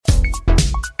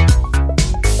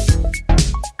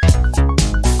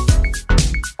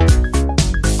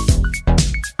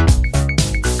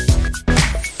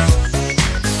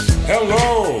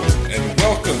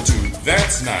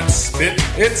spit,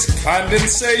 it's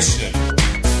condensation.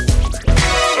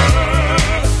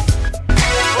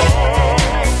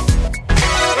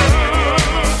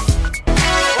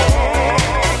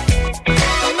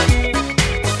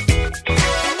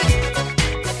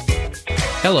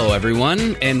 Hello,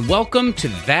 everyone, and welcome to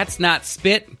That's Not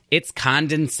Spit, It's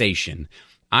Condensation.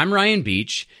 I'm Ryan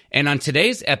Beach, and on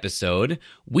today's episode,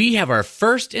 we have our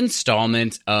first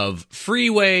installment of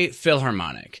Freeway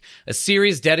Philharmonic, a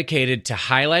series dedicated to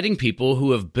highlighting people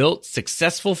who have built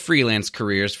successful freelance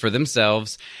careers for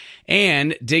themselves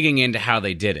and digging into how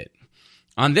they did it.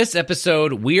 On this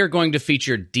episode, we are going to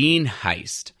feature Dean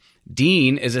Heist.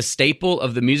 Dean is a staple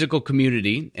of the musical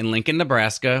community in Lincoln,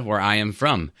 Nebraska, where I am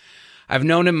from. I've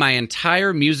known him my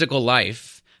entire musical life,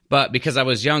 but because I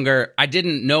was younger, I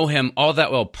didn't know him all that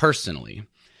well personally.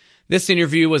 This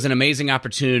interview was an amazing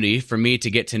opportunity for me to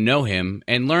get to know him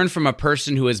and learn from a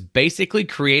person who has basically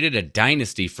created a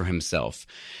dynasty for himself,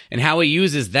 and how he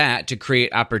uses that to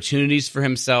create opportunities for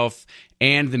himself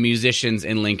and the musicians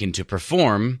in Lincoln to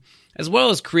perform, as well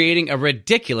as creating a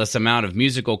ridiculous amount of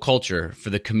musical culture for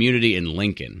the community in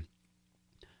Lincoln.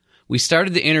 We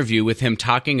started the interview with him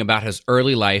talking about his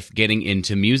early life getting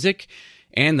into music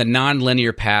and the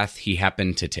non-linear path he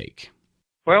happened to take.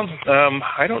 Well,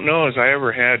 I don't know as I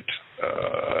ever had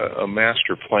a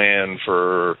master plan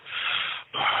for,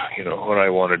 what I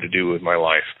wanted to do with my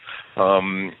life.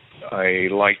 I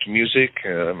liked music.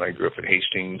 I grew up in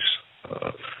Hastings,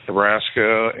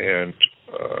 Nebraska, and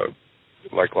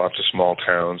like lots of small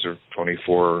towns, there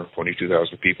were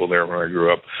 22,000 people there when I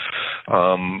grew up.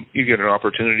 You get an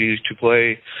opportunity to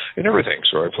play in everything.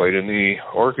 So I played in the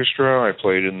orchestra, I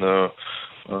played in the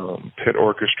pit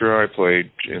orchestra, I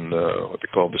played in what they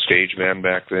called the stage band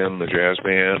back then, the jazz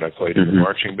band, I played in the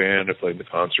marching band, I played in the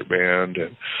concert band,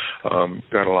 and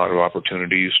got a lot of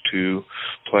opportunities to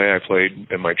play. I played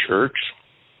in my church.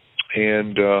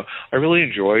 And I really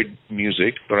enjoyed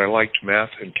music, but I liked math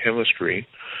and chemistry.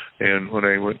 And when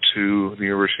I went to the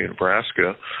University of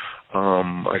Nebraska,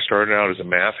 I started out as a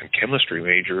math and chemistry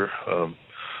major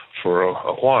for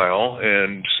a while,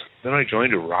 and then I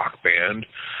joined a rock band,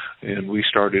 and we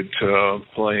started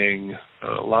playing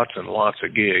lots and lots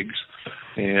of gigs,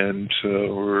 and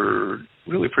we're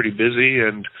really pretty busy,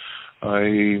 and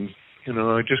I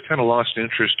just kind of lost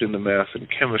interest in the math and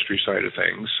chemistry side of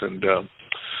things, and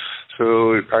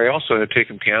so I also had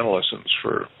taken piano lessons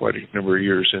for quite a number of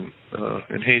years in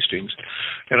Hastings,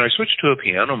 and I switched to a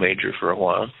piano major for a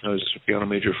while. I was a piano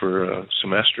major for a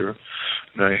semester,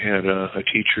 and I had a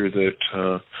teacher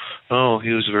that,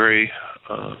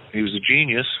 he was a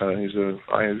genius. He's a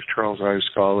Charles Ives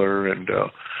Scholar, and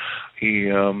he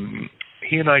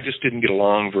and I just didn't get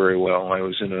along very well. I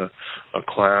was in a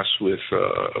class with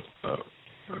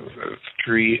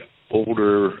three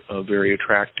older, very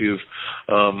attractive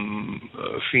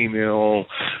female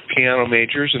piano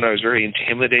majors, and I was very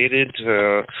intimidated,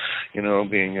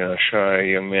 being a shy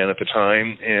young man at the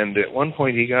time. And at one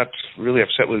point he got really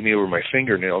upset with me over my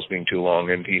fingernails being too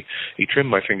long, and he trimmed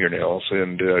my fingernails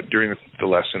and during the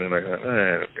lesson, and I thought,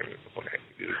 I don't want to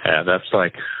do that. Yeah, that's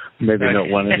like, maybe I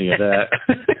don't want any of that.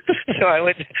 So I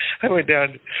went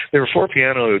down. There were 4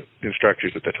 piano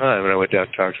instructors at the time, and I went down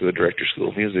to talk to the director of school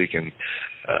of music, and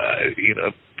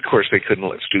of course they couldn't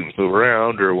let students move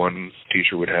around, or one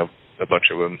teacher would have a bunch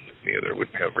of them, the other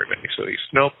wouldn't have very many. So he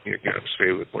said, nope, you're going to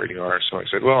stay with where you are. So I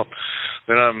said, well,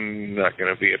 then I'm not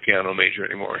going to be a piano major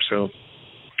anymore. So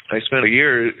I spent a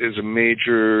year as a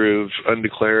major of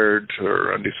undeclared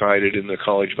or undecided in the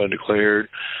College of Undeclared,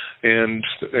 and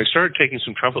I started taking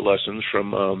some trumpet lessons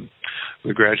from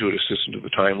the graduate assistant at the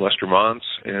time, Lester Montz.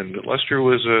 And Lester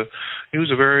was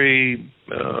a very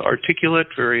articulate,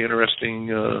 very interesting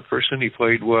person. He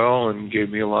played well and gave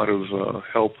me a lot of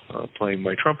help playing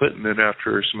my trumpet. And then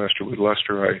after a semester with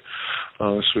Lester, I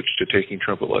switched to taking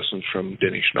trumpet lessons from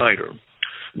Denny Schneider.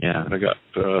 Yeah, and I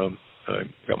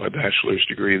got my bachelor's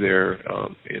degree there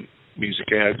in music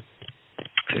ed.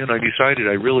 And I decided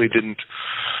I really didn't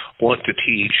want to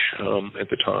teach at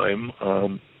the time.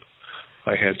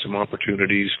 I had some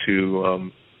opportunities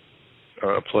to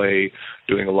play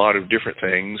doing a lot of different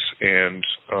things, and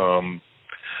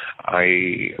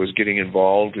I was getting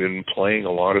involved in playing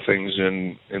a lot of things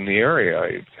in the area.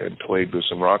 I had played with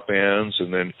some rock bands,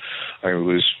 and then I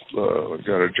was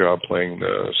got a job playing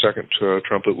the second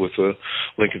trumpet with the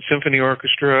Lincoln Symphony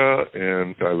Orchestra,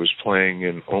 and I was playing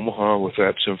in Omaha with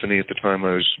that symphony at the time.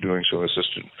 I was doing some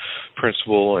assistant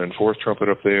principal and fourth trumpet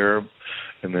up there.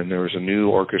 And then there was a new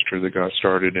orchestra that got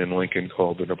started in Lincoln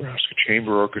called the Nebraska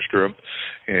Chamber Orchestra,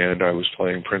 and I was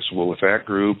playing principal with that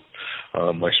group.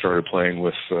 I started playing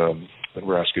with the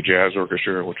Nebraska Jazz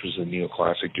Orchestra, which was a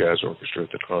neoclassic jazz orchestra at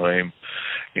the time.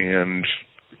 And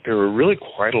there were really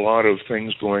quite a lot of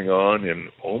things going on in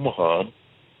Omaha.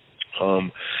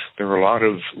 There were a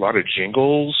lot of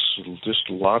jingles, just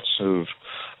lots of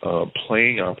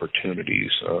playing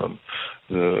opportunities.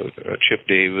 Chip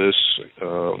Davis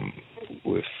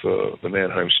with the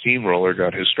Mannheim Steamroller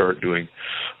got his start doing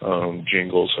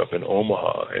jingles up in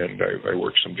Omaha, and I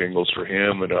worked some jingles for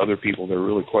him and other people. There were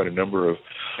really quite a number of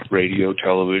radio,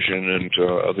 television, and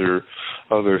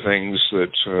other things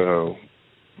that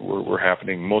were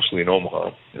happening mostly in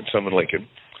Omaha and some in Lincoln.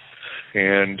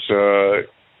 And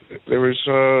there was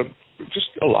just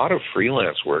a lot of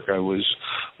freelance work. I was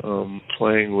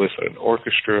playing with an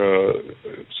orchestra.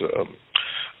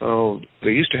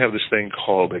 They used to have this thing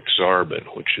called Exarban,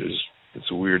 it's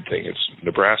a weird thing. It's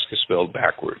Nebraska spelled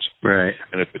backwards. Right.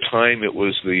 And at the time, it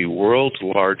was the world's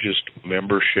largest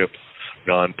membership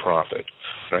nonprofit.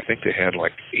 And I think they had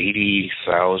like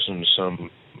 80,000 some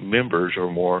members or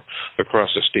more across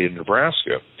the state of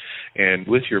Nebraska. And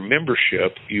with your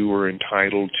membership, you were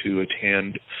entitled to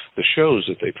attend the shows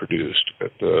that they produced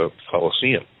at the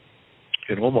Coliseum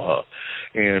in Omaha.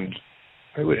 And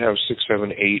I would have 6,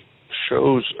 7, 8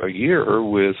 shows a year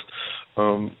with,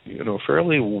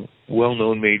 fairly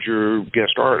well-known major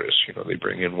guest artists. They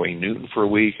bring in Wayne Newton for a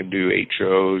week and do 8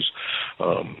 shows.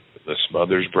 The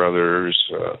Smothers Brothers,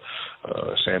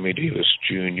 Sammy Davis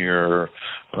Jr.,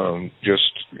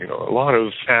 a lot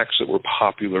of acts that were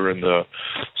popular in the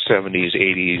 70s,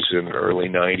 80s, and early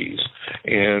 90s.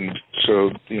 And so,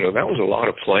 that was a lot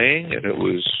of playing, and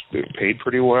it paid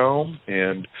pretty well.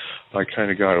 And I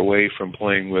kind of got away from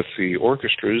playing with the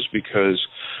orchestras because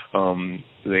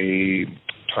they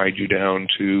tied you down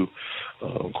to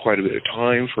quite a bit of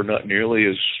time for not nearly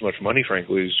as much money,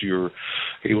 frankly, as you're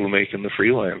able to make in the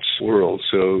freelance world.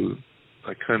 So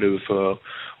I kind of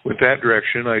went that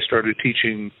direction. I started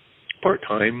teaching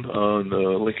part-time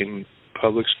on Lincoln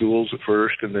Public Schools at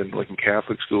first, and then Lincoln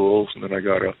Catholic Schools, and then I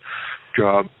got a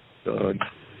job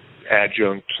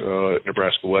adjunct at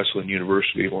Nebraska Wesleyan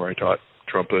University, where I taught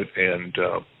trumpet, and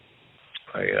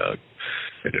I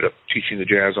ended up teaching the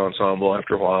jazz ensemble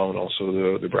after a while, and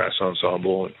also the brass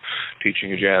ensemble, and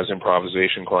teaching a jazz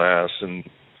improvisation class, and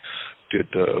did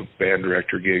the band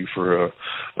director gig for a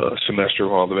semester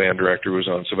while the band director was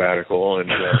on sabbatical.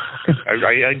 And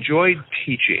I enjoyed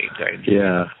teaching. I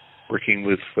enjoyed working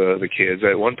with the kids.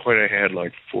 At one point I had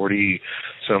like 40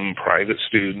 some private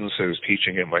students. I was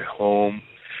teaching at my home,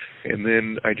 and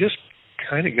then I just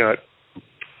kind of got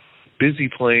busy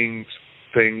playing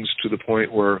things to the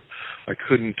point where I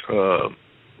couldn't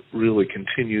really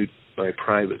continue my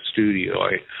private studio.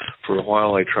 For a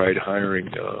while I tried hiring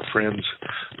friends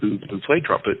who played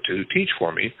trumpet to teach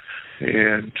for me,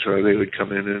 and they would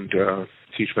come in and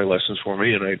teach my lessons for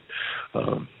me, and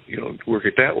I'd work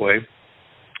it that way.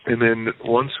 And then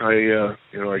once I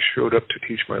showed up to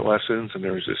teach my lessons, and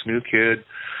there was this new kid,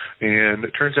 and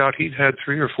it turns out he'd had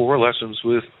 3 or 4 lessons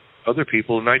with other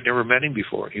people, and I'd never met him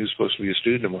before. He was supposed to be a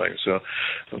student of mine, so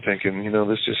I'm thinking,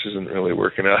 this just isn't really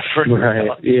working out for me. Right.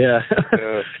 Yeah.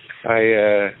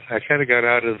 I kind of got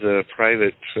out of the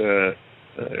private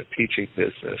teaching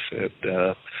business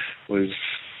and was,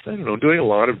 doing a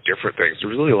lot of different things. There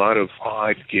was really a lot of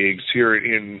odd gigs here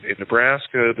in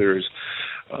Nebraska. There's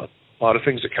a lot of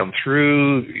things that come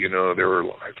through.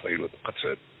 I played with lots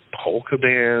of polka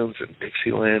bands and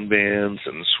Dixieland bands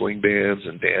and swing bands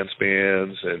and dance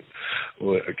bands, and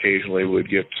occasionally would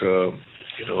get a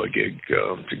gig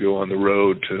to go on the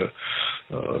road to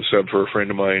sub for a friend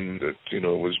of mine that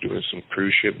was doing some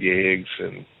cruise ship gigs,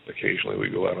 and occasionally we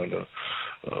go out on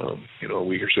a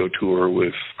week or so tour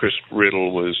with Chris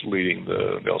Riddle was leading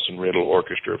the Nelson Riddle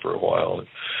Orchestra for a while,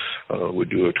 and would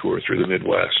do a tour through the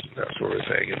Midwest and that sort of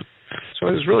thing. And so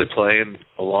I was really playing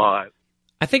a lot.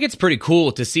 I think it's pretty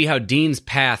cool to see how Dean's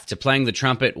path to playing the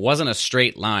trumpet wasn't a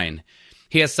straight line.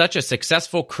 He has such a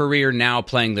successful career now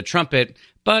playing the trumpet,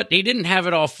 but he didn't have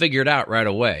it all figured out right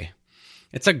away.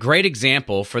 It's a great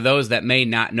example for those that may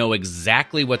not know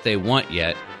exactly what they want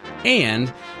yet,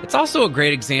 and it's also a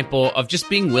great example of just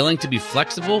being willing to be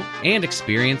flexible and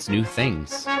experience new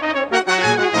things.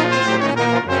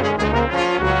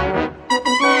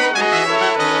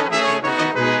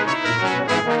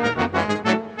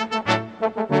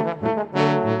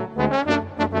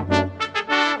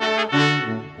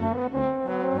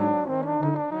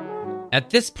 At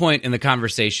this point in the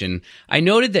conversation, I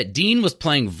noted that Dean was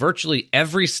playing virtually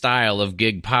every style of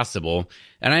gig possible,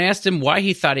 and I asked him why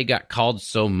he thought he got called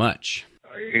so much.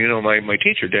 My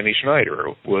teacher, Denny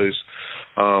Schneider, was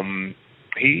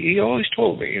he always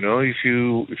told me, if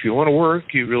you want to work,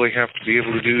 you really have to be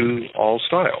able to do all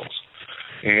styles.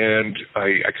 And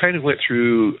I kind of went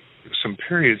through some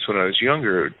periods when I was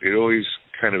younger. It always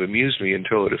kind of amused me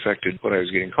until it affected what I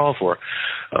was getting called for.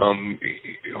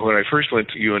 When I first went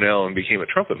to UNL and became a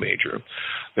trumpet major,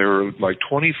 there were like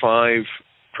 25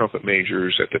 trumpet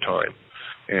majors at the time.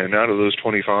 And out of those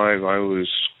 25, I was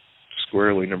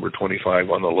squarely number 25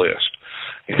 on the list.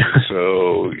 And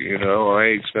so,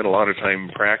 I spent a lot of time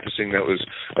practicing. That was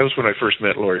when I first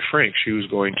met Lori Frink. She was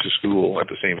going to school at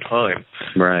the same time.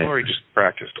 Right. Lori just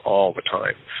practiced all the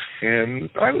time. And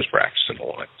I was practicing a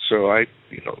lot. So I'd,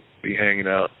 be hanging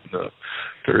out on the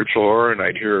third floor, and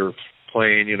I'd hear her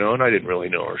playing, and I didn't really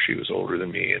know her. She was older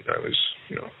than me, and I was,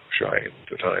 shy at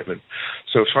the time. And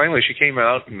so finally she came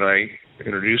out, and I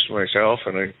introduced myself,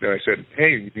 and I said,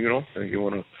 hey, you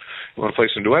want to play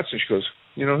some duets? And she goes,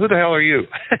 who the hell are you?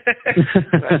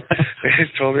 I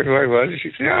told her who I was, and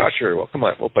she said, yeah, sure, well, come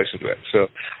on, we'll play some duets. So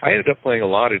I ended up playing a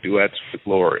lot of duets with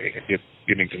Lori and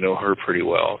getting to know her pretty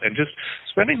well, and just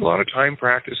spending a lot of time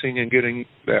practicing and getting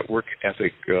that work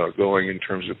ethic going in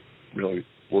terms of really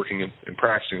working and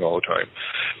practicing all the time.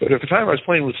 But at the time I was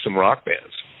playing with some rock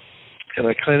bands. And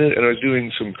I was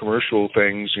doing some commercial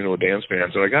things, dance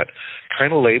bands, and I got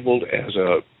kind of labeled as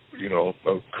a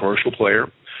commercial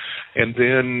player. And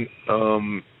then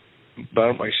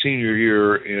about my senior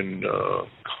year in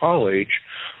college,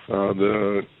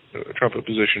 the trumpet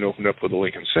position opened up with the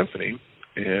Lincoln Symphony,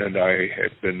 and I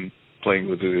had been playing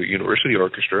with the university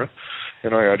orchestra,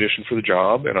 and I auditioned for the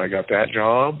job, and I got that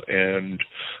job, and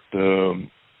the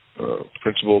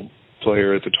principal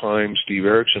player at the time, Steve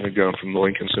Erickson, had gone from the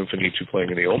Lincoln Symphony to playing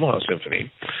in the Omaha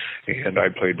Symphony, and I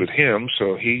played with him,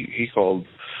 so he called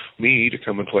me to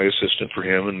come and play assistant for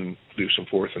him and do some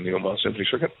fourth in the Omaha Symphony.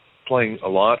 So I got playing a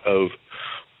lot of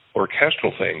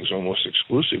orchestral things almost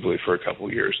exclusively for a couple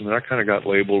of years, and then I kind of got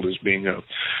labeled as being a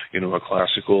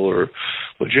classical or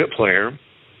legit player.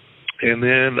 And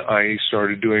then I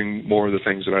started doing more of the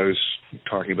things that I was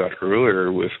talking about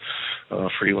earlier with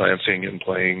freelancing and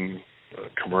playing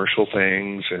commercial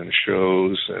things and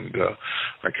shows, and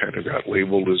I kind of got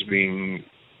labeled as being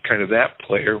kind of that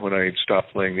player when I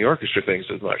stopped playing the orchestra things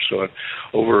as much. So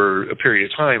over a period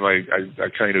of time, I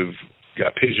kind of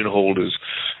got pigeonholed as,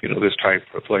 this type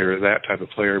of player, that type of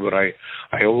player, but I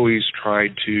always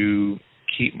tried to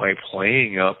keep my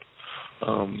playing up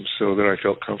so that I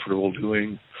felt comfortable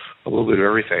doing a little bit of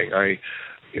everything.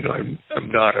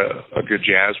 I'm not a good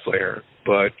jazz player,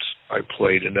 but I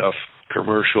played enough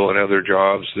commercial and other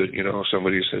jobs that,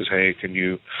 somebody says, hey, can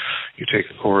you take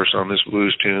a course on this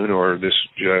blues tune or this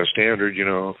jazz standard,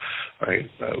 I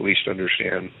at least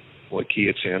understand what key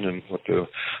it's in and what the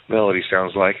melody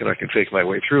sounds like, and I can fake my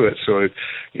way through it. So,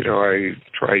 I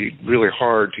try really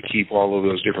hard to keep all of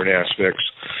those different aspects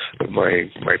of my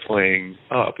playing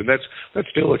up, and that's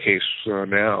still the case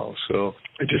now. So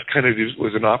it just kind of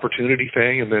was an opportunity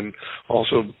thing, and then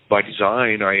also by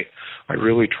design, I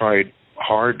really tried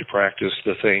hard to practice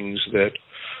the things that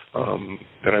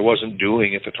I wasn't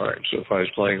doing at the time. So if I was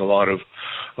playing a lot of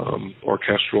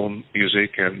orchestral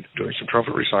music and doing some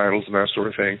trumpet recitals and that sort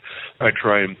of thing, I'd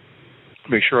try and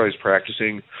make sure I was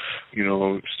practicing,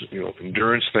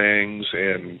 endurance things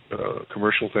and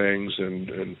commercial things,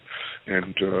 and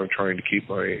trying to keep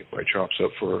my chops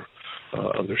up for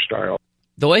other styles.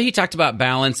 The way he talked about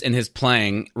balance in his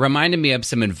playing reminded me of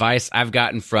some advice I've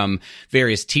gotten from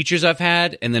various teachers I've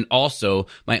had, and then also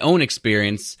my own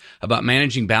experience about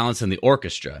managing balance in the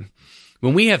orchestra.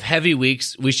 When we have heavy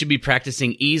weeks, we should be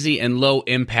practicing easy and low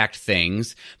impact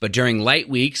things, but during light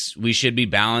weeks, we should be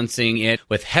balancing it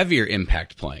with heavier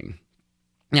impact playing.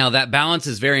 Now, that balance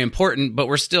is very important, but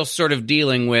we're still sort of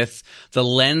dealing with the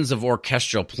lens of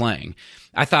orchestral playing.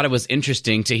 I thought it was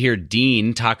interesting to hear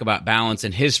Dean talk about balance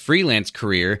in his freelance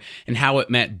career and how it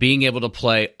meant being able to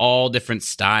play all different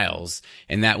styles,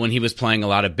 and that when he was playing a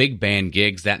lot of big band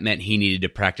gigs, that meant he needed to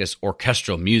practice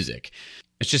orchestral music.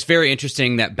 It's just very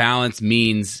interesting that balance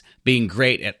means being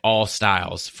great at all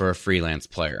styles for a freelance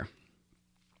player.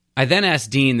 I then asked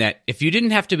Dean that if you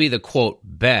didn't have to be the, quote,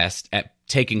 best at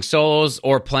taking solos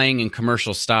or playing in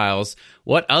commercial styles,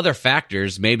 what other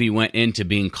factors maybe went into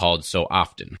being called so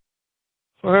often?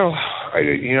 Well, I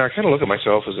kind of look at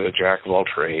myself as a jack of all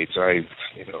trades. I've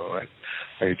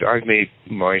made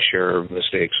my share of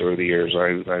mistakes over the years.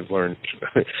 I've learned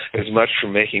as much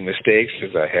from making mistakes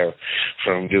as I have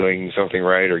from doing something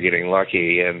right or getting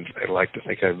lucky, and I like to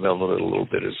think I've melded it a little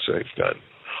bit as I've gotten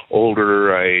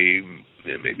older. I'm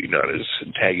maybe not as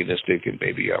antagonistic, and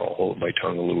maybe I'll hold my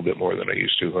tongue a little bit more than I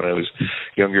used to when I was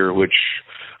younger, which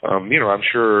I'm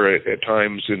sure at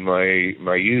times in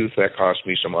my youth that cost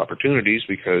me some opportunities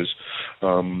because,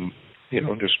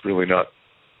 just really not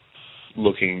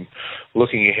looking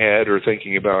ahead or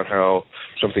thinking about how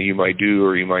something you might do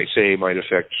or you might say might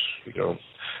affect,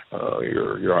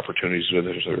 your opportunities with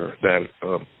this or that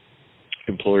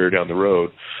employer down the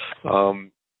road.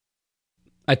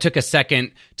 I took a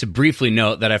second to briefly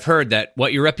note that I've heard that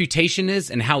what your reputation is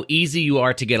and how easy you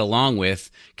are to get along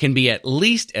with can be at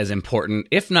least as important,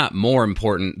 if not more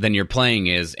important, than your playing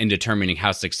is in determining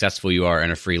how successful you are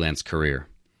in a freelance career.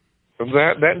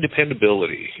 That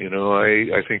dependability,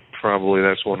 I think probably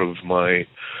that's one of my,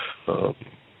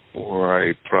 or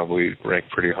I probably rank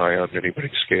pretty high on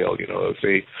anybody's scale.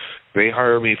 If they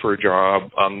hire me for a job,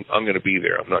 I'm going to be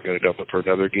there. I'm not going to dump it for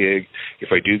another gig. If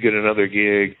I do get another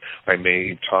gig, I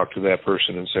may talk to that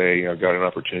person and say, I've got an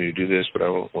opportunity to do this, but I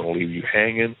don't want to leave you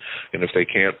hanging. And if they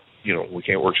can't, we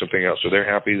can't work something out, so they're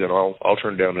happy, then I'll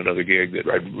turn down another gig that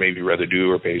I'd maybe rather do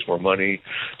or pays more money.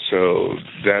 So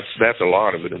that's a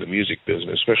lot of it in the music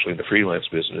business, especially in the freelance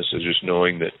business, is just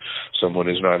knowing that someone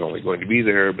is not only going to be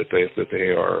there, but that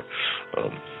they are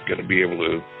going to be able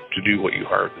to do what you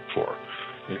hired them for.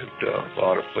 And a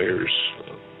lot of players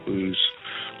lose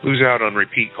out on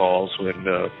repeat calls when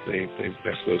they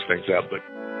mess those things up. But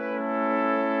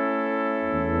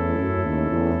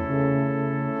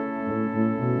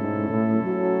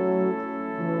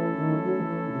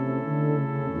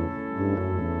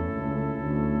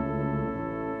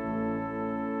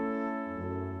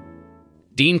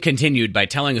Dean continued by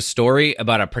telling a story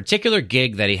about a particular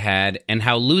gig that he had and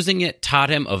how losing it taught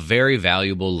him a very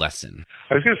valuable lesson.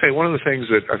 I was going to say, one of the things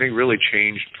that I think really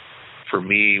changed for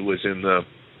me was in the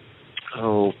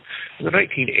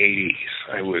 1980s.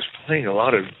 I was playing a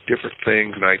lot of different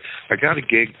things, and I got a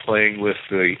gig playing with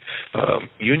the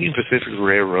Union Pacific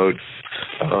Railroad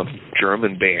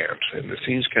German band, and it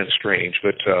seems kind of strange,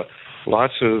 but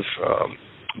lots of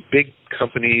big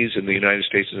companies in the United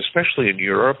States, and especially in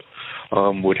Europe,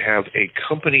 would have a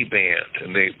company band,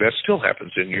 and that still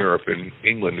happens in Europe. In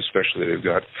England especially, they've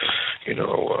got,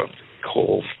 a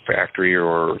coal factory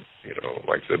or,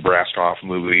 like the Brastoff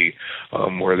movie,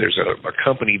 where there's a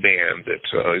company band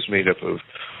that is made up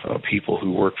of people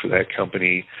who work for that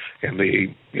company, and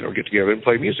they, get together and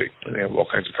play music, and they have all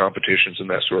kinds of competitions and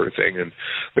that sort of thing. And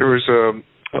there was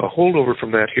a holdover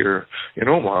from that here in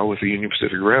Omaha with the Union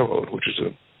Pacific Railroad, which is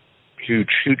a huge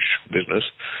business,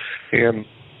 and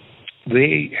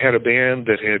they had a band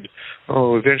that had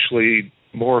eventually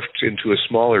morphed into a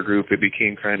smaller group. It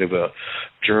became kind of a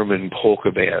German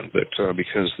polka band, but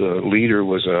because the leader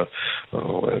was a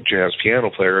jazz piano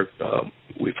player,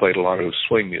 we played a lot of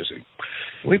swing music.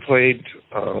 We played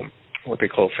what they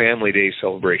call Family Day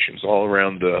celebrations all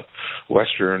around the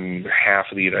western half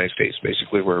of the United States,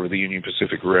 basically wherever the Union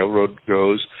Pacific Railroad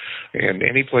goes, and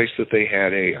any place that they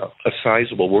had a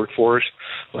sizable workforce,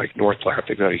 like North Platte,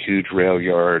 they've got a huge rail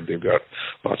yard, they've got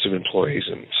lots of employees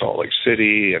in Salt Lake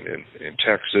City and in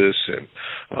Texas and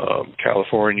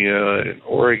California and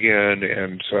Oregon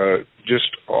and just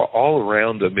all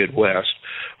around the Midwest.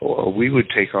 We would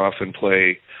take off and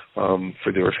play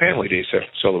for their Family Day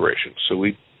celebrations. So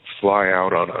we'd fly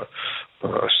out on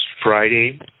a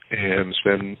Friday and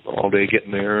spend all day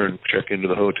getting there and check into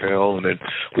the hotel, and then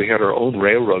we had our own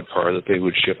railroad car that they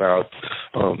would ship out.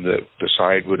 The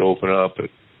side would open up, and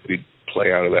we'd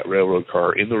play out of that railroad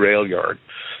car in the rail yard.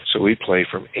 So we'd play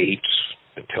from 8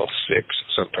 until 6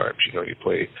 sometimes. You'd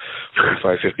play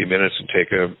 45, 50 minutes and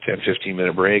take a 10,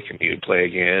 15-minute break, and you'd play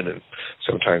again, and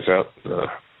sometimes out in the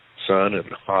sun and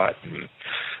hot and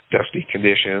dusty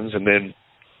conditions, and then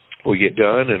we get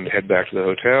done and head back to the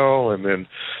hotel, and then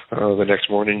the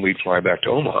next morning we'd fly back to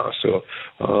Omaha. So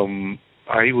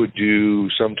I would do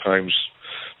sometimes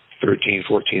 13,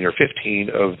 14, or 15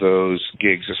 of those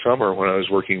gigs a summer when I was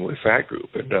working with that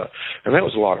group, and that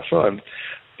was a lot of fun.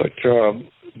 But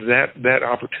that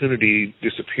opportunity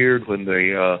disappeared when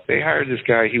they hired this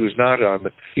guy. He was not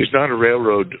a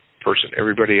railroad person.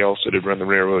 Everybody else that had run the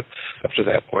railroad up to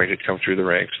that point had come through the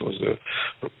ranks and was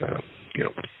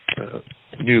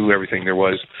knew everything there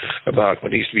was about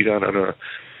what needs to be done on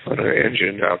an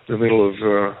engine out in the middle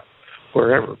of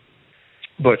wherever.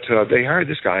 But they hired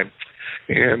this guy,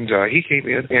 and he came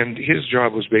in, and his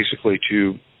job was basically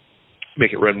to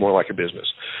make it run more like a business.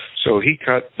 So he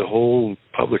cut the whole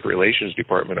public relations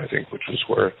department, I think, which was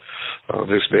where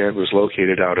this band was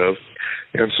located out of.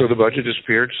 And so the budget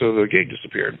disappeared, so the gig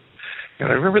disappeared. And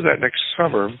I remember that next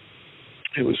summer,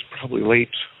 it was probably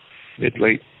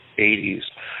mid-late 80s,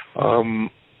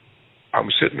 I'm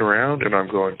sitting around and I'm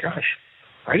going, gosh,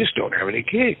 I just don't have any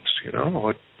gigs,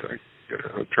 I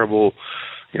have trouble,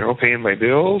 paying my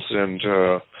bills, and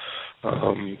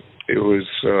it was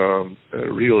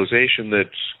a realization that,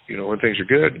 when things are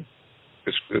good,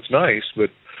 it's nice, but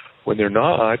when they're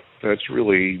not, that's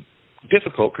really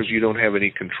difficult because you don't have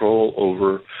any control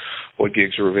over what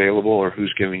gigs are available or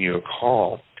who's giving you a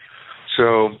call.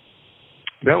 So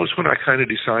that was when I kind of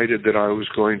decided that I was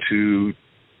going to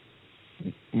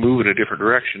move in a different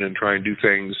direction and try and do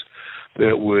things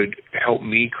that would help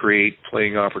me create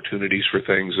playing opportunities for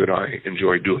things that I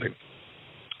enjoy doing.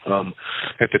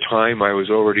 At the time, I was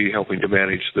already helping to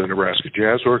manage the Nebraska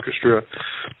Jazz Orchestra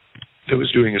that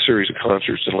was doing a series of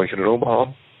concerts in Lincoln and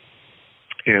Omaha.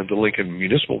 And the Lincoln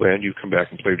Municipal Band, you come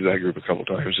back and played with that group a couple of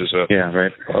times, is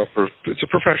it's a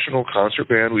professional concert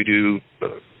band. We do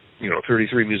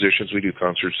 33 musicians. We do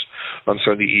concerts on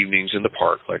Sunday evenings in the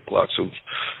park, like lots of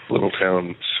little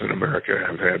towns in America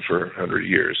have had for 100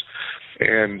 years.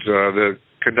 And the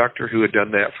conductor who had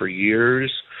done that for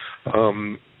years,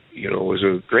 was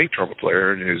a great trumpet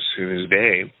player in his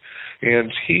day.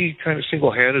 And he kind of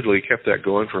single-handedly kept that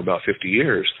going for about 50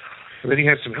 years. And then he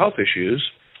had some health issues.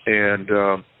 And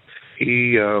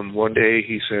he one day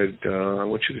he said, I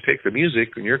want you to take the music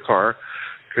in your car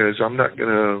because I'm not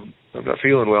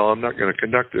feeling well. I'm not going to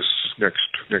conduct this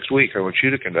next week. I want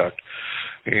you to conduct.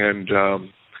 And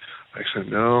I said,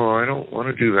 no, I don't want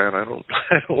to do that. I don't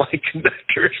like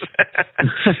conductors,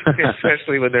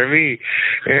 especially when they're me.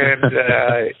 And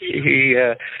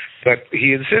but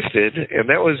he insisted,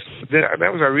 and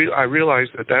I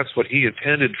realized that that's what he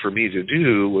intended for me to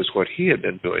do, was what he had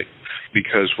been doing,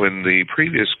 because when the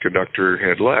previous conductor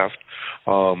had left,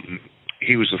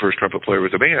 he was the first trumpet player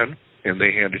with the band, and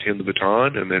they handed him the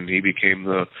baton, and then he became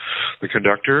the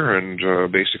conductor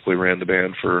and basically ran the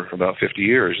band for about 50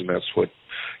 years, and that's what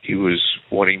he was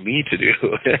wanting me to do.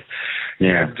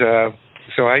 Yeah. And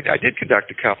so I did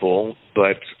conduct a couple,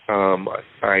 but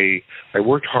I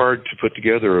worked hard to put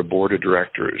together a board of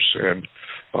directors, and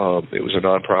it was a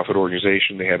nonprofit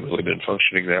organization. They hadn't really been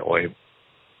functioning that way.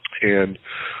 And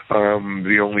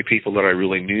the only people that I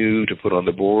really knew to put on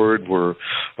the board were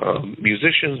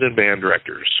musicians and band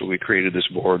directors. So we created this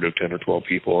board of 10 or 12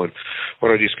 people. And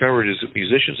what I discovered is that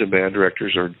musicians and band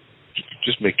directors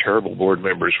just make terrible board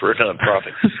members for a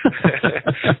nonprofit.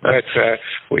 But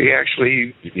we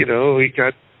actually, we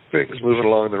got things moving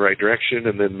along in the right direction,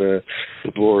 and then the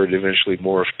board eventually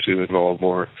morphed to involve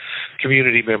more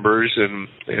community members and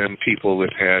people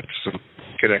that had some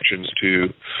connections to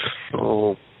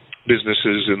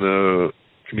businesses in the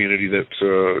community that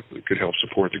could help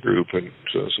support the group, and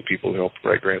so people helped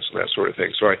write grants and that sort of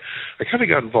thing. So I kind of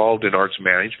got involved in arts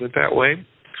management that way.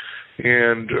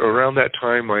 And around that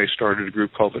time, I started a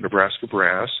group called the Nebraska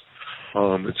Brass.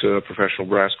 It's a professional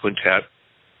brass quintet.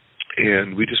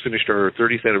 And we just finished our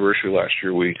 30th anniversary last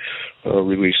year. We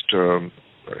released, I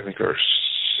think, our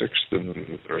sixth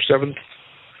and seventh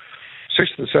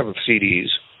CDs.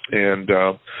 And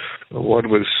one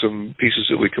with some pieces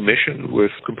that we commissioned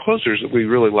with composers that we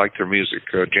really liked their music.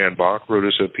 Jan Bach wrote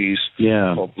us a piece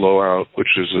called Blowout,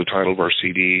 which is the title of our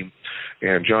CD.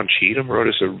 And John Cheatham wrote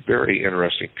us a very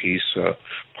interesting piece,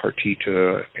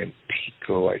 Partita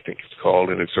Antico, I think it's called.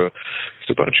 And it's a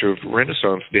bunch of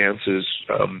Renaissance dances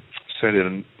set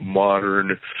in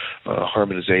modern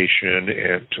harmonization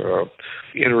and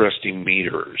interesting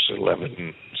meters,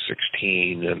 11,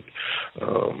 16, and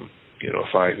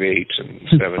 5/8 and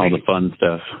 7/8. All the fun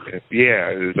stuff.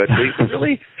 Yeah, but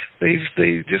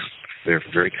they're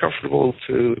very comfortable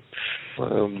to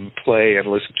play and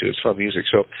listen to. It's fun music.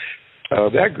 So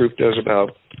that group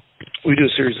we do a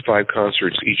series of 5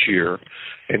 concerts each year,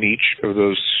 and each of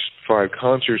those 5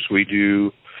 concerts we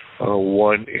do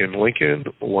one in Lincoln,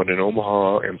 one in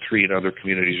Omaha, and 3 in other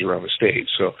communities around the state.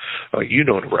 So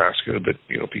Nebraska, but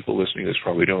people listening to this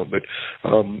probably don't. But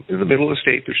in the middle of the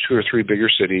state, there's 2 or 3 bigger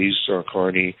cities,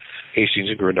 Kearney, Hastings,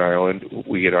 and Grand Island.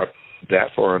 We get out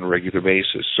that far on a regular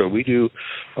basis. So we do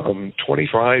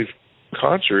 25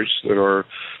 concerts that are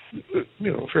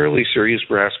fairly serious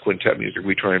brass quintet music.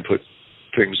 We try and put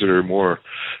things that are more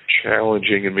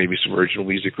challenging and maybe some original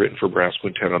music written for brass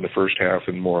quintet on the first half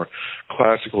and more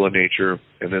classical in nature,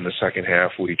 and then the second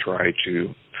half we try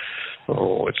to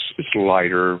it's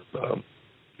lighter, a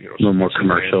little more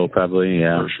commercial, probably,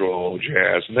 yeah. Commercial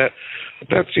jazz, and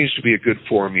that seems to be a good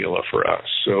formula for us.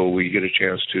 So we get a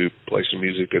chance to play some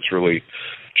music that's really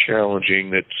challenging,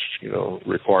 that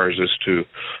requires us to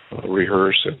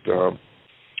rehearse, and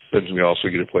then we also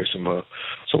get to play some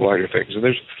lighter things. And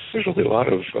there's really a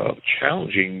lot of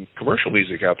challenging commercial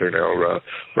music out there now.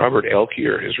 Robert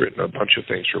Elkier has written a bunch of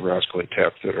things for brass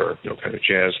quintet that are kind of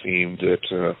jazz themed,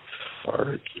 that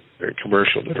are very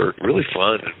commercial, that are really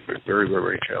fun and very, very,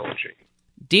 very challenging.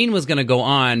 Dean was going to go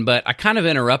on, but I kind of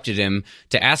interrupted him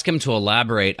to ask him to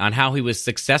elaborate on how he was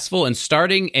successful in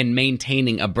starting and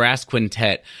maintaining a brass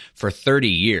quintet for 30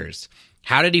 years.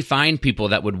 How did he find people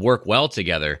that would work well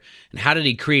together? And how did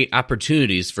he create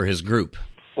opportunities for his group?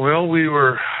 Well, we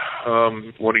were,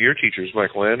 one of your teachers,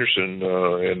 Michael Anderson,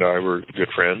 and I were good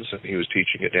friends, and he was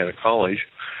teaching at Dana College.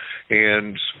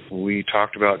 And we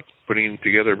talked about putting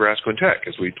together a brass quintet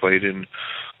because we played in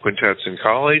quintets in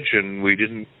college, and we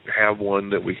didn't have one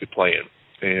that we could play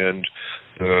in. And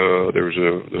there was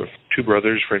the two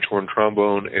brothers, French horn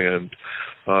trombone, and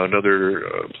another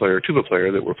tuba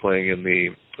player that were playing in the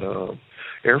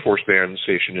Air Force Band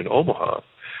station in Omaha.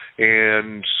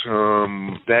 And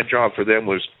that job for them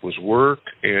was work,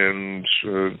 and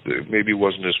maybe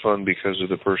wasn't as fun because of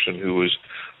the person who was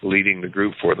leading the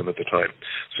group for them at the time.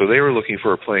 So they were looking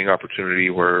for a playing opportunity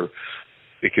where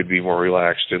it could be more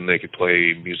relaxed and they could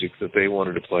play music that they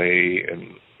wanted to play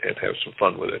and have some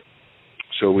fun with it.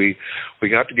 So we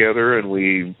got together and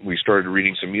we started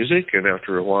reading some music, and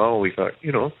after a while we thought,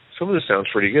 some of this sounds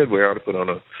pretty good. We ought to put on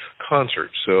a concert.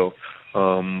 So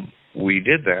we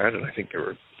did that, and I think there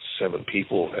were 7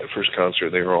 people at first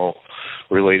concert. They were all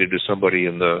related to somebody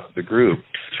in the group.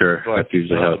 Sure. But that's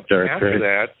usually how it starts, after right?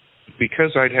 that,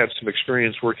 because I'd had some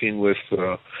experience working with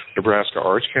Nebraska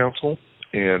Arts Council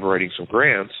and writing some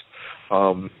grants,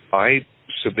 I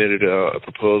submitted a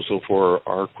proposal for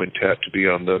our quintet to be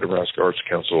on the Nebraska Arts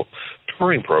Council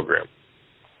touring program.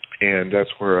 And that's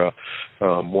where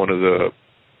one of the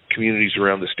communities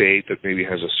around the state that maybe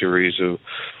has a series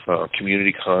of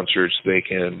community concerts, they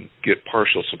can get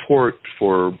partial support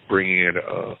for bringing in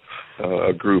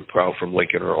a group out from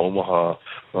Lincoln or Omaha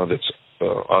that's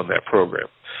on that program.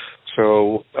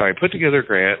 So I put together a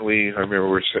grant. I remember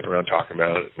we were sitting around talking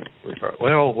about it. And we thought,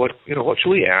 well, what should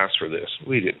we ask for this?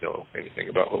 We didn't know anything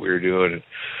about what we were doing, and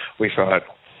we thought,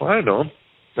 well, I don't know,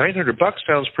 $900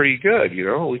 sounds pretty good.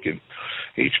 We could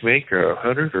each make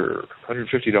 $100 or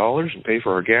 $150 and pay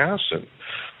for our gas,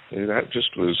 and that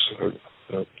just was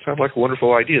sounded like a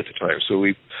wonderful idea at the time. So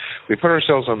we put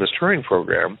ourselves on this touring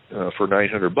program for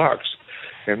 $900.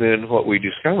 And then what we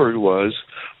discovered was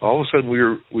all of a sudden we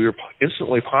were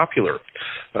instantly popular,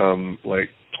 like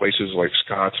places like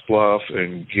Scottsbluff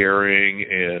and Gering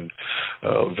and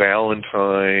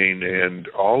Valentine and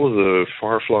all of the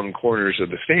far-flung corners of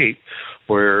the state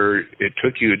where it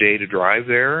took you a day to drive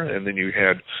there, and then you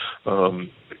had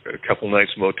a couple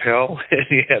nights motel, and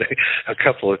you had a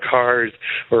couple of cars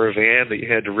or a van that you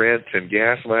had to rent, and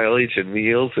gas mileage and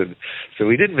meals. And so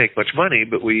we didn't make much money,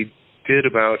 but we did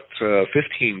about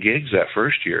 15 gigs that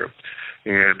first year.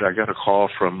 And I got a call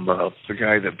from the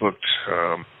guy that booked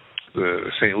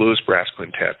the St. Louis Brass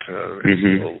Quintet.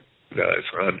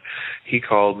 He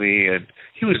called me, and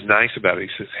he was nice about it.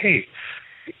 He says, hey,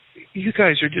 you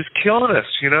guys are just killing us,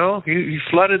 You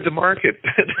flooded the market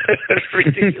at a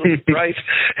ridiculous price,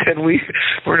 and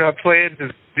we're not playing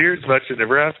near as much in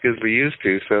Nebraska as we used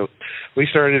to. So we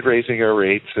started raising our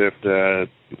rates, and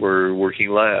we're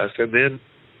working less. And then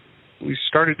we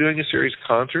started doing a series of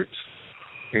concerts,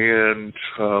 and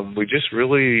we just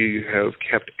really have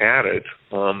kept at it.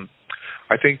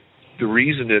 I think the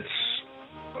reason it's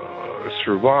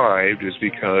survived is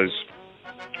because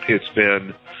it's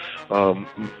been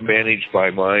managed by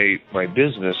my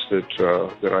business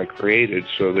that I created,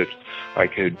 so that I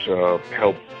could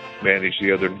help manage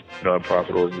the other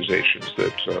nonprofit organizations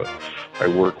that I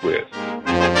work with.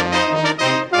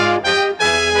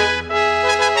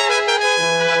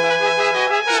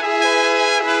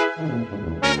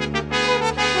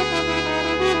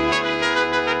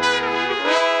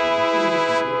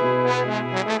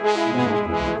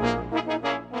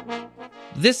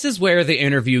 This is where the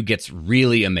interview gets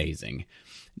really amazing.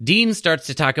 Dean starts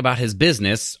to talk about his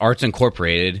business, Arts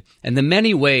Incorporated, and the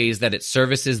many ways that it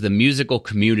services the musical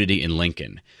community in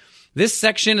Lincoln. This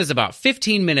section is about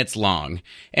 15 minutes long,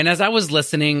 and as I was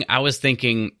listening, I was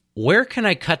thinking, where can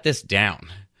I cut this down?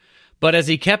 But as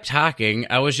he kept talking,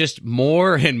 I was just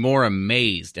more and more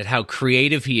amazed at how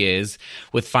creative he is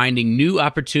with finding new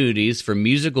opportunities for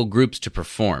musical groups to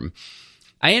perform.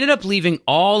 I ended up leaving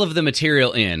all of the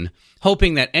material in,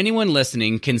 hoping that anyone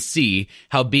listening can see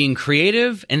how being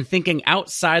creative and thinking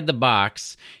outside the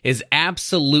box is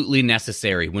absolutely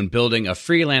necessary when building a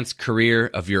freelance career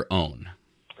of your own.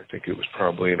 I think it was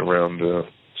probably in around the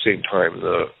same time, in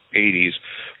the 80s,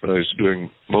 when I was doing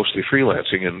mostly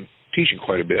freelancing and teaching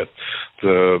quite a bit.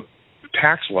 The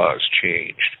tax laws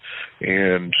changed,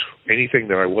 and anything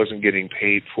that I wasn't getting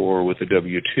paid for with the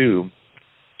W-2,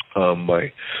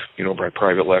 my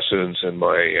private lessons and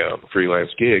my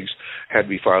freelance gigs had to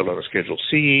be filed on a Schedule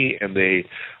C, and they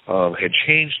had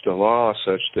changed the law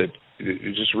such that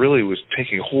it just really was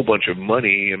taking a whole bunch of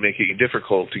money and making it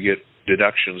difficult to get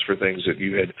deductions for things that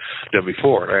you had done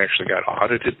before. And I actually got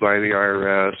audited by the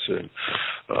IRS, and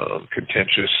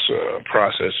contentious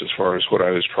process as far as what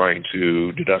I was trying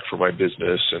to deduct for my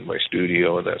business and my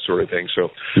studio and that sort of thing. So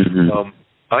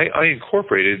I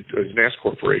incorporated an S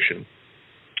corporation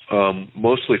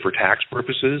mostly for tax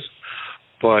purposes.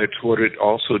 But what it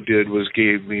also did was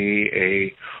gave me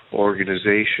a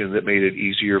organization that made it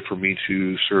easier for me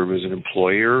to serve as an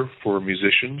employer for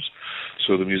musicians.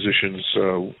 So the musicians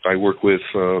I work with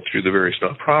through the various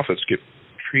nonprofits get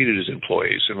treated as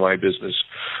employees, and my business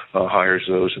hires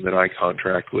those, and then I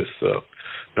contract with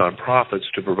nonprofits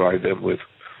to provide them with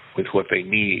what they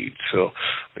need. So,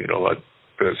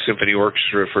 the symphony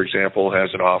orchestra, for example, has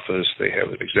an office. They have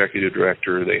an executive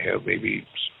director. They have maybe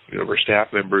staff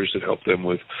members that help them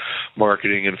with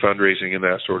marketing and fundraising and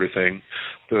that sort of thing.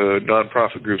 The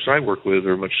nonprofit groups I work with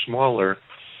are much smaller,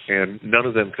 and none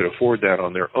of them could afford that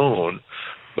on their own.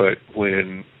 But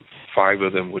when 5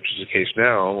 of them, which is the case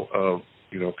now,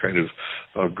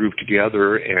 group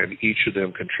together, and each of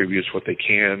them contributes what they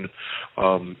can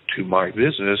to my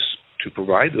business to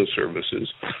provide those services.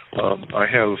 I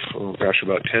have,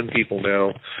 about 10 people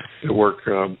now that work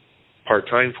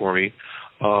part-time for me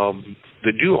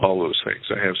that do all those things.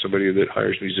 I have somebody that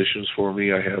hires musicians for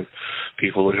me. I have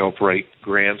people that help write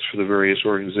grants for the various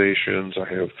organizations.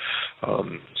 I have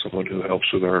someone who helps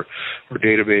with our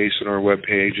database and our web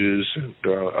pages, and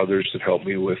others that help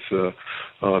me with the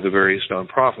various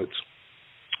nonprofits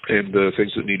and the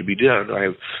things that need to be done. I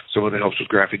have someone that helps with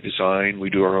graphic design. We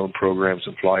do our own programs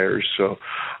and flyers. So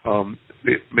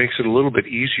it makes it a little bit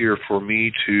easier for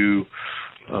me to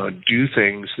do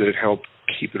things that help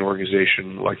keep an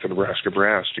organization like the Nebraska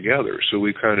Brass together. So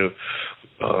we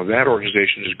that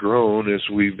organization has grown as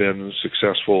we've been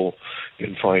successful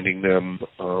in finding them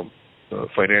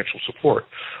financial support.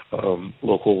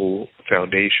 Local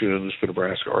foundations, the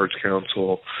Nebraska Arts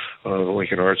Council, the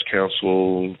Lincoln Arts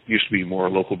Council, used to be more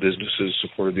local businesses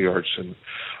supported the arts, and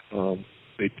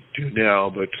they do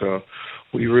now, but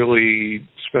we really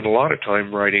spend a lot of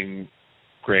time writing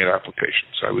grant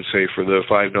applications. I would say for the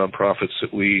 5 nonprofits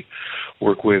that we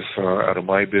work with out of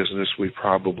my business, we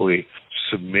probably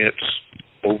submit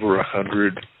over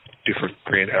 100 different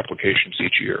grant applications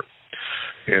each year.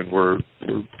 And we're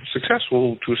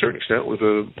successful to a certain extent with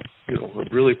a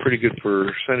really pretty good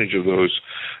percentage of those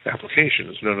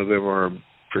applications. None of them are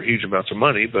for huge amounts of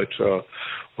money, but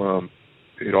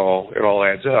it all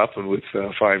adds up. And with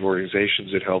 5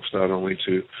 organizations, it helps not only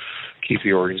to keep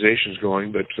the organizations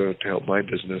going, but to help my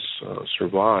business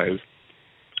survive.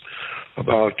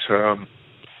 About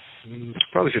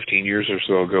probably 15 years or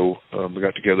so ago, we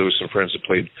got together with some friends that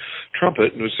played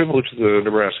trumpet, and it was similar to the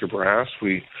Nebraska Brass.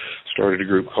 We started a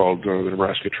group called the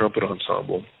Nebraska Trumpet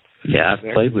Ensemble. Yeah,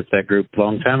 I played with that group a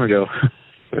long time ago.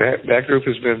 That group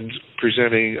has been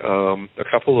presenting a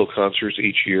couple of concerts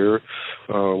each year.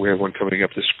 We have one coming up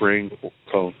this spring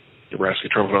called Nebraska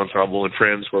Trumpet Ensemble and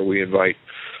Friends, where we invite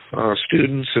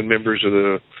students and members of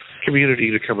the community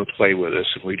to come and play with us,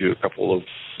 and we do a couple of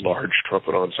large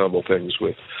trumpet ensemble things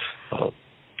with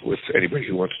anybody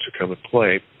who wants to come and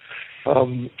play.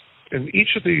 And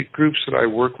each of the groups that I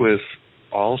work with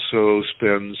also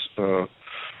spends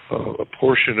a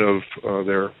portion of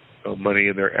their money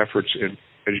and their efforts in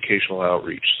educational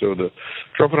outreach. So the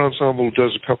trumpet ensemble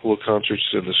does a couple of concerts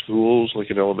in the schools,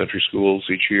 Lincoln Elementary schools,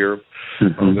 each year.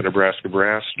 The Nebraska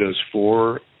Brass does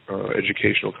 4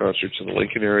 educational concerts in the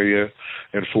Lincoln area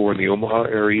and 4 in the Omaha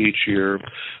area each year.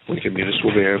 Lincoln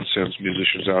Municipal Band sends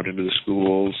musicians out into the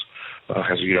schools,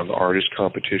 has a young artist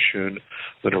competition.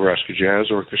 The Nebraska Jazz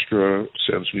Orchestra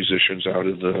sends musicians out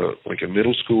in the Lincoln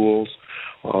Middle Schools.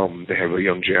 They have a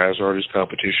young jazz artist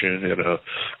competition and an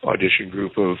audition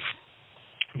group of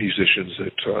musicians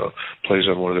that plays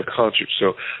on one of their concerts.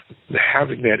 So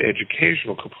having that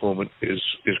educational component is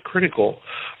critical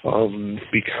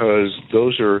because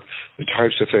those are the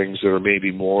types of things that are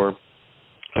maybe more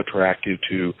attractive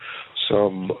to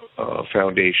some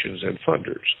foundations and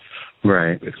funders.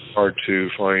 Right. It's hard to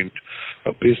find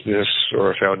a business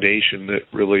or a foundation that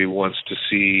really wants to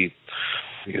see,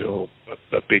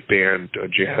 a big band, a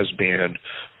jazz band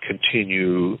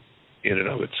continue in and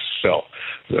of itself.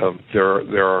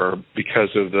 There are, because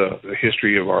of the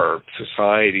history of our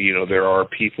society, there are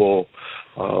people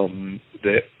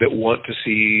that want to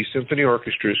see symphony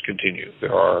orchestras continue.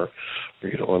 There are,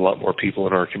 a lot more people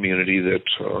in our community that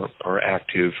are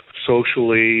active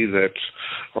socially, that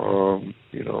are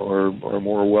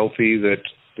more wealthy,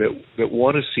 that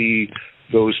want to see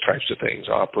those types of things,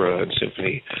 opera and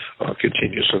symphony,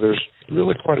 continue. So there's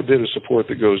really quite a bit of support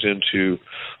that goes into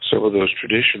some of those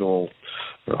traditional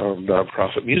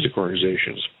nonprofit music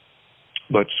organizations.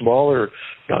 But smaller,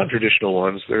 non-traditional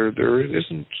ones, there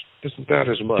isn't that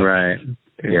as much. Right.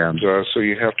 Yeah. And, so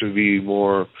you have to be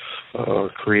more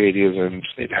creative in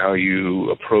how you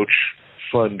approach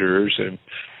funders, and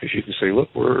if you can say, look,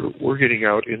 we're getting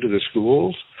out into the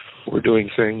schools, we're doing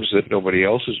things that nobody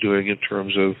else is doing in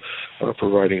terms of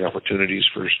providing opportunities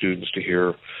for students to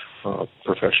hear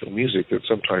professional music, that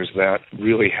sometimes that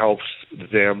really helps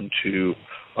them to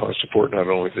support not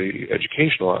only the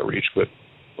educational outreach, but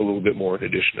a little bit more in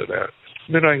addition to that.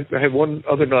 And then I have one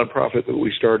other nonprofit that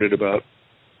we started about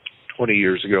 20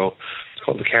 years ago. It's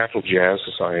called the Capital Jazz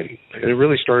Society. And it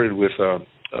really started with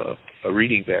a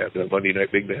reading band, a Monday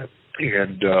Night Big Band.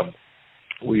 And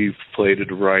we've played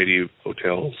at a variety of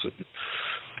hotels and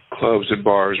clubs and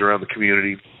bars around the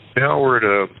community. Now we're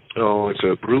at it's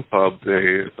a brew pub.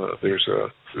 There's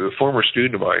a former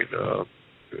student of mine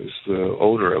is the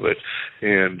owner of it,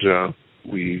 and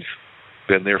we've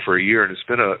been there for a year, and it's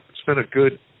been a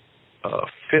good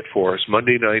fit for us.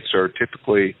 Monday nights are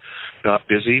typically not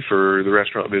busy for the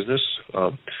restaurant business,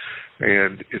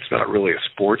 and it's not really a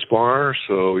sports bar,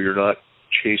 so you're not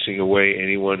chasing away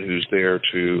anyone who's there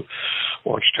to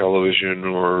watch television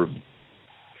or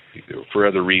for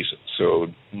other reasons. So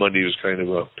Monday was kind of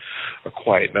a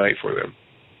quiet night for them.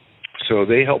 So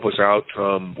they help us out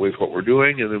with what we're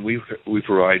doing, and then we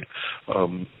provide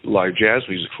live jazz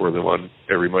music for them on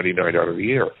every Monday night out of the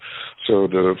year. So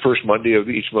the first Monday of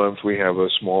each month, we have a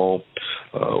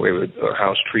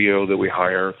house trio that we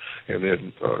hire, and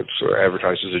then it's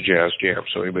advertised as a jazz jam,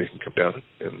 so anybody can come down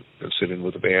and sit in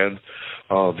with the band.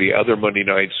 The other Monday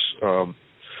nights,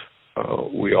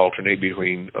 we alternate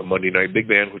between a Monday Night Big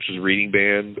Band, which is a reading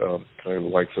band, kind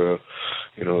of like the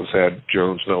Thad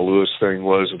Jones, Mel Lewis thing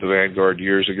was at the Vanguard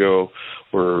years ago,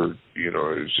 where,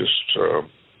 it's just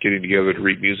getting together to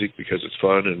read music because it's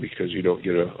fun and because you don't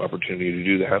get an opportunity to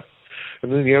do that.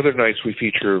 And then the other nights we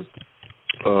feature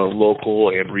local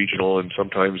and regional and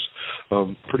sometimes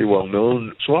pretty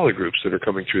well-known Swahili groups that are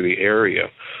coming through the area.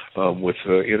 With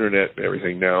the internet and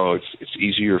everything now, it's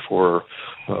easier for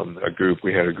a group.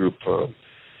 We had a group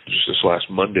just this last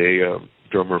Monday,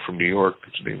 drummer from New York,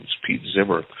 his name is Pete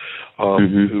Zimmer,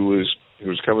 who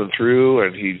was coming through,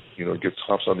 and he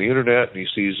hops on the internet and he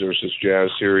sees there's this jazz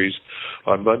series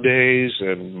on Mondays,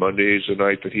 and Monday's a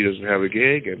night that he doesn't have a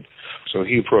gig, and so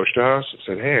he approached us and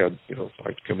said, hey, I'd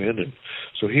like to come in. And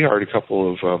so he hired a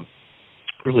couple of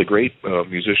really great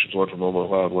musicians, one from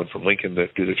Omaha and one from Lincoln,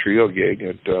 that did a trio gig,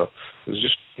 and it was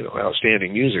just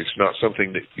outstanding music. It's not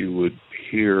something that you would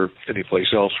hear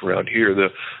anyplace else around here.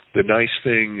 The nice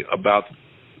thing about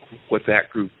what that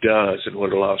group does and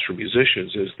what it allows for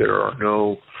musicians is there are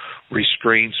no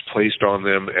restraints placed on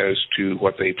them as to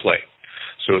what they play.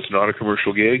 So it's not a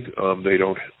commercial gig.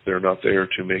 They're not there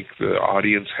to make the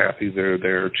audience happy. They're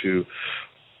there to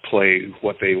play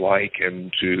what they like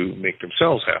and to make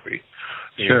themselves happy.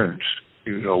 Sure.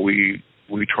 And,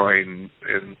 we try and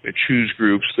choose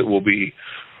groups that will be,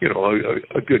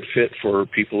 a good fit for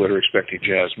people that are expecting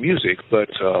jazz music, but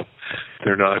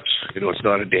they're not, it's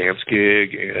not a dance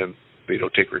gig, and they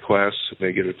don't take requests, and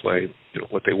they get to play,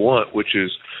 what they want, which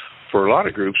is, for a lot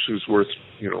of groups, is worth,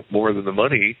 more than the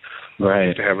money,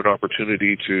 right, to have an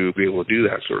opportunity to be able to do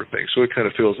that sort of thing. So it kind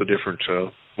of fills a different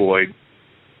void.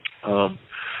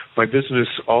 My business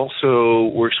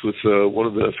also works with one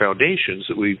of the foundations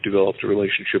that we've developed a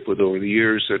relationship with over the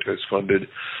years that has funded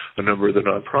a number of the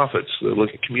nonprofits. The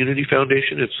Lincoln Community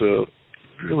Foundation, it's a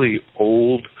really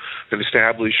old and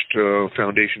established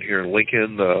foundation here in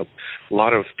Lincoln. A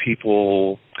lot of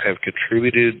people have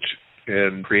contributed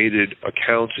and created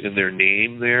accounts in their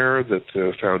name there that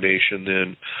the foundation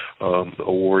then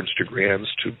awards to grants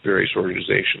to various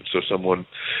organizations. So someone,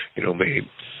 may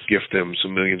gift them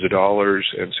some millions of dollars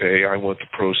and say, I want the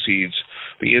proceeds,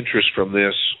 the interest from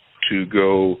this to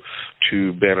go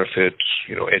to benefit,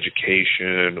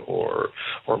 education or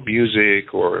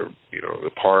music or,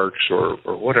 the parks or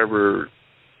whatever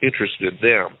interested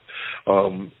them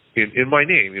in my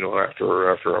name,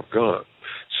 after I'm gone.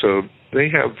 So they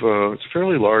have, it's a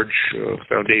fairly large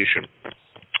foundation,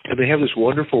 and they have this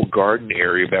wonderful garden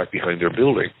area back behind their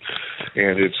building,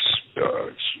 and it's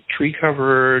tree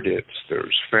covered.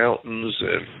 There's fountains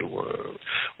and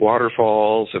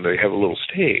waterfalls, and they have a little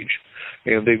stage,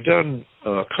 and they've done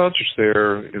concerts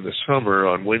there in the summer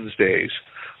on Wednesdays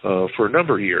for a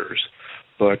number of years,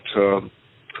 but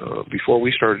before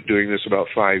we started doing this about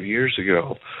 5 years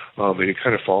ago, it had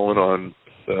kind of fallen on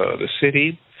the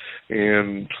city,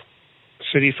 and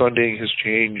city funding has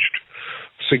changed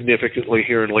significantly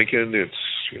here in Lincoln.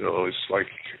 It's like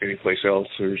any place else.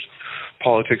 There's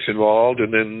politics involved,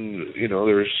 and then,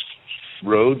 there's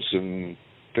roads and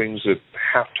things that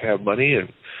have to have money, and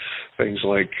things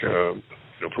like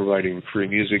providing free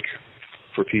music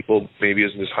for people maybe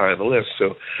isn't as high on the list.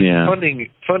 So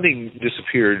funding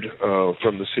disappeared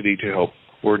from the city to help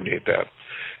coordinate that.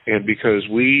 And because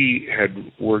we had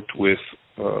worked with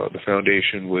the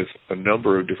foundation with a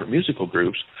number of different musical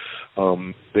groups,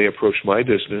 they approached my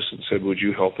business and said, would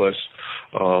you help us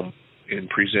in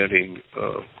presenting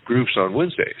groups on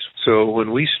Wednesdays? So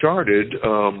when we started,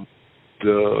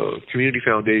 the Community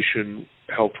Foundation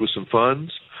helped with some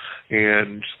funds,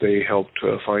 and they helped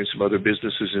find some other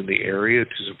businesses in the area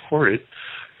to support it.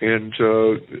 And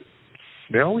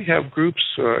now we have groups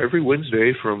every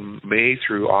Wednesday from May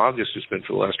through August, it's been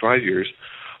for the last 5 years,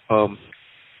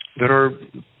 that are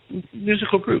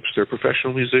musical groups. They're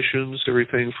professional musicians,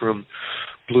 everything from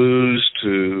blues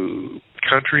to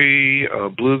country,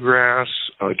 bluegrass,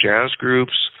 jazz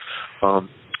groups.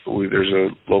 There's a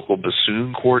local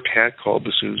bassoon quartet called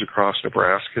Bassoons Across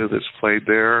Nebraska that's played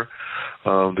there.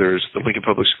 There's the Lincoln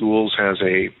Public Schools has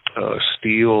a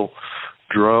steel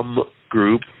drum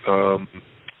group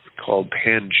called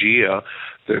Pangea.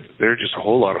 They're just a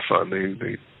whole lot of fun.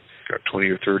 They got 20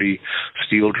 or 30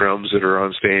 steel drums that are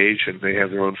on stage, and they have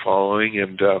their own following.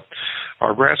 And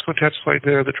our brass quintets played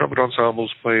there. The trumpet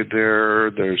ensembles played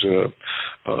there. There's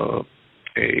a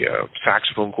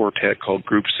saxophone quartet called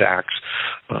Group Sax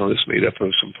that's made up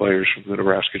of some players from the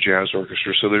Nebraska Jazz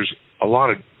Orchestra. So there's a lot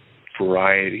of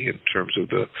variety in terms of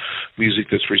the music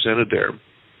that's presented there.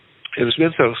 And it's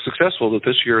been so successful that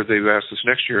next year, they've asked us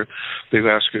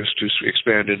to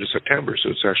expand into September. So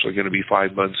it's actually going to be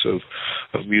 5 months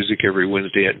of music every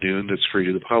Wednesday at noon that's free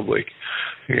to the public.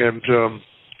 And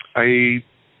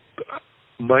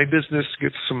my business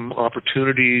gets some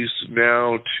opportunities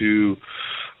now to,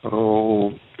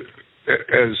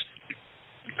 as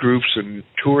groups and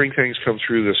touring things come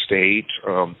through the state,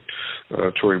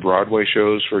 touring Broadway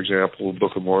shows, for example.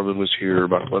 Book of Mormon was here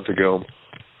about a month ago.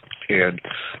 And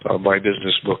my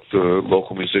business booked the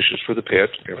local musicians for the pit,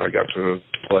 and I got to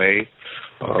play.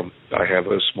 I have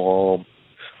a small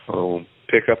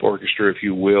pickup orchestra, if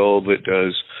you will, that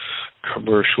does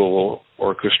commercial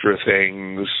orchestra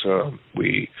things.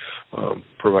 We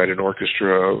provide an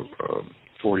orchestra,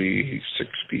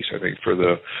 46-piece, I think, for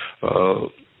the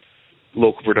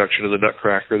local production of the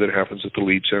Nutcracker that happens at the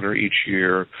Lead Center each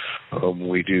year.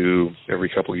 Every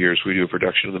couple of years, we do a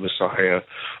production of the Messiah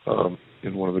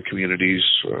in one of the communities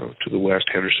to the west,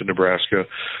 Henderson, Nebraska.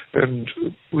 And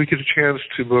we get a chance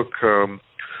to book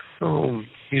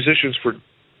musicians for,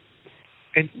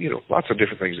 and lots of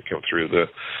different things that come through. The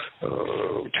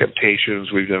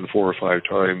Temptations we've done 4 or 5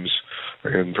 times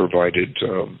and provided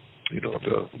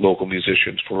the local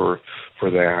musicians for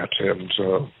that, and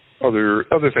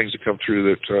other things that come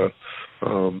through that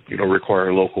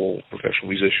require local professional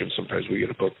musicians. Sometimes we get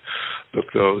to book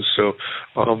those. So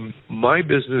my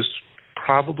business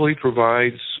probably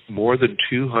provides more than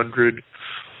 200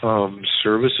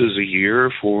 services a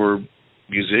year for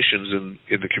musicians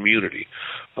in the community.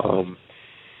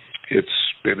 It's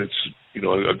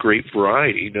a great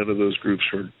variety. None of those groups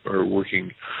are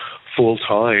working full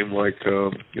time like a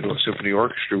symphony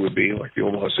orchestra would be, like the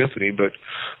Omaha Symphony, but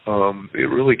it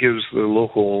really gives the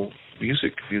local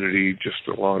music community just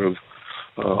a lot of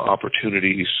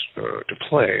opportunities to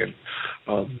play.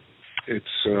 And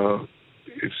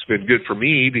it's been good for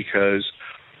me because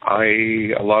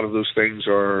a lot of those things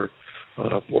are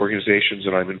organizations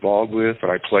that I'm involved with, that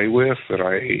I play with, that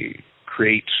I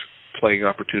create playing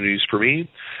opportunities for me,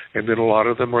 and then a lot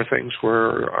of them are things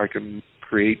where I can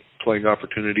create playing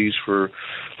opportunities for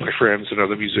my friends and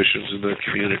other musicians in the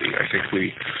community. I think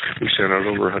we sent out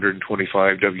over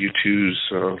 125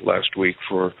 W-2s last week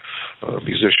for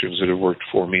musicians that have worked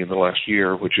for me in the last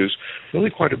year, which is really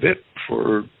quite a bit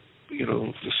for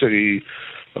the city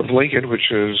of Lincoln,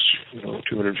 which is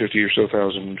 250 or so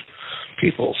thousand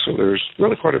people. So there's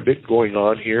really quite a bit going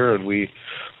on here, and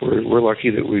we're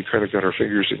lucky that we kind of got our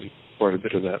fingers in quite a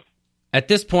bit of that. At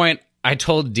this point, I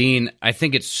told Dean I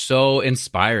think it's so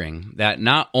inspiring that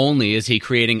not only is he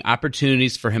creating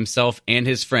opportunities for himself and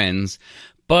his friends,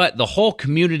 but the whole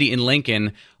community in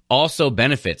Lincoln also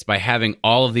benefits by having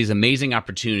all of these amazing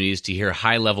opportunities to hear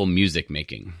high-level music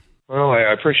making. Well,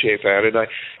 I appreciate that, and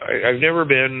I've never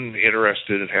been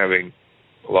interested in having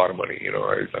a lot of money.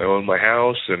 I own my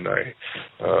house, and I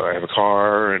have a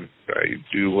car, and I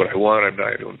do what I want.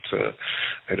 I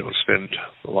don't spend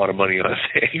a lot of money on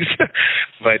things,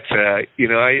 but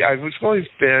I've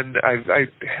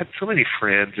had so many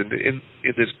friends, and in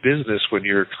this business, when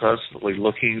you're constantly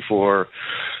looking for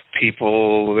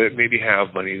people that maybe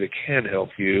have money that can help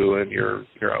you, and you're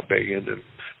out begging and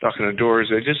knocking on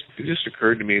doors, it just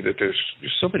occurred to me that there's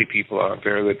so many people out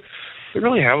there that they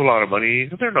really have a lot of money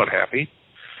and they're not happy.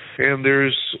 And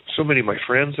there's so many of my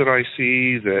friends that I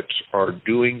see that are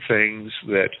doing things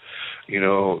that,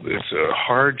 it's a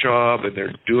hard job and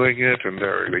they're doing it and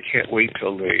they can't wait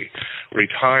till they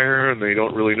retire and they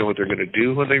don't really know what they're going to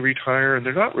do when they retire and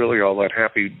they're not really all that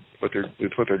happy with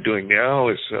what they're doing now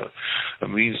is a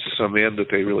means to some end that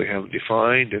they really haven't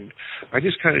defined. And I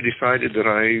just kind of decided that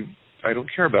I don't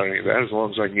care about any of that as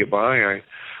long as I can get by.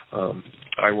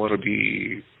 I want to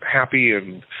be happy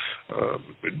and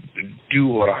do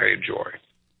what I enjoy.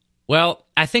 Well,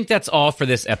 I think that's all for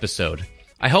this episode.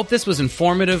 I hope this was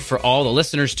informative for all the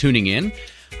listeners tuning in.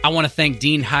 I want to thank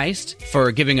Dean Heist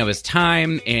for giving of his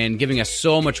time and giving us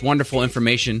so much wonderful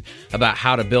information about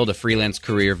how to build a freelance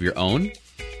career of your own.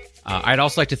 I'd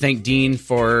also like to thank Dean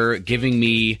for giving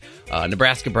me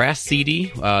Nebraska Brass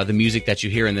CD, the music that you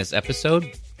hear in this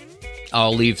episode.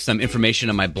 I'll leave some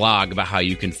information on my blog about how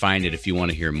you can find it if you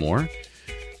want to hear more.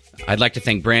 I'd like to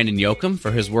thank Brandon Yoakum for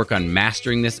his work on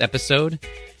mastering this episode.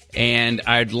 And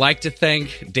I'd like to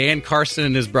thank Dan Carson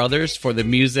and his brothers for the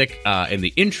music in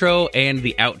the intro and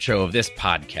the outro of this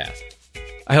podcast.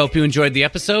 I hope you enjoyed the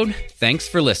episode. Thanks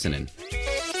for listening.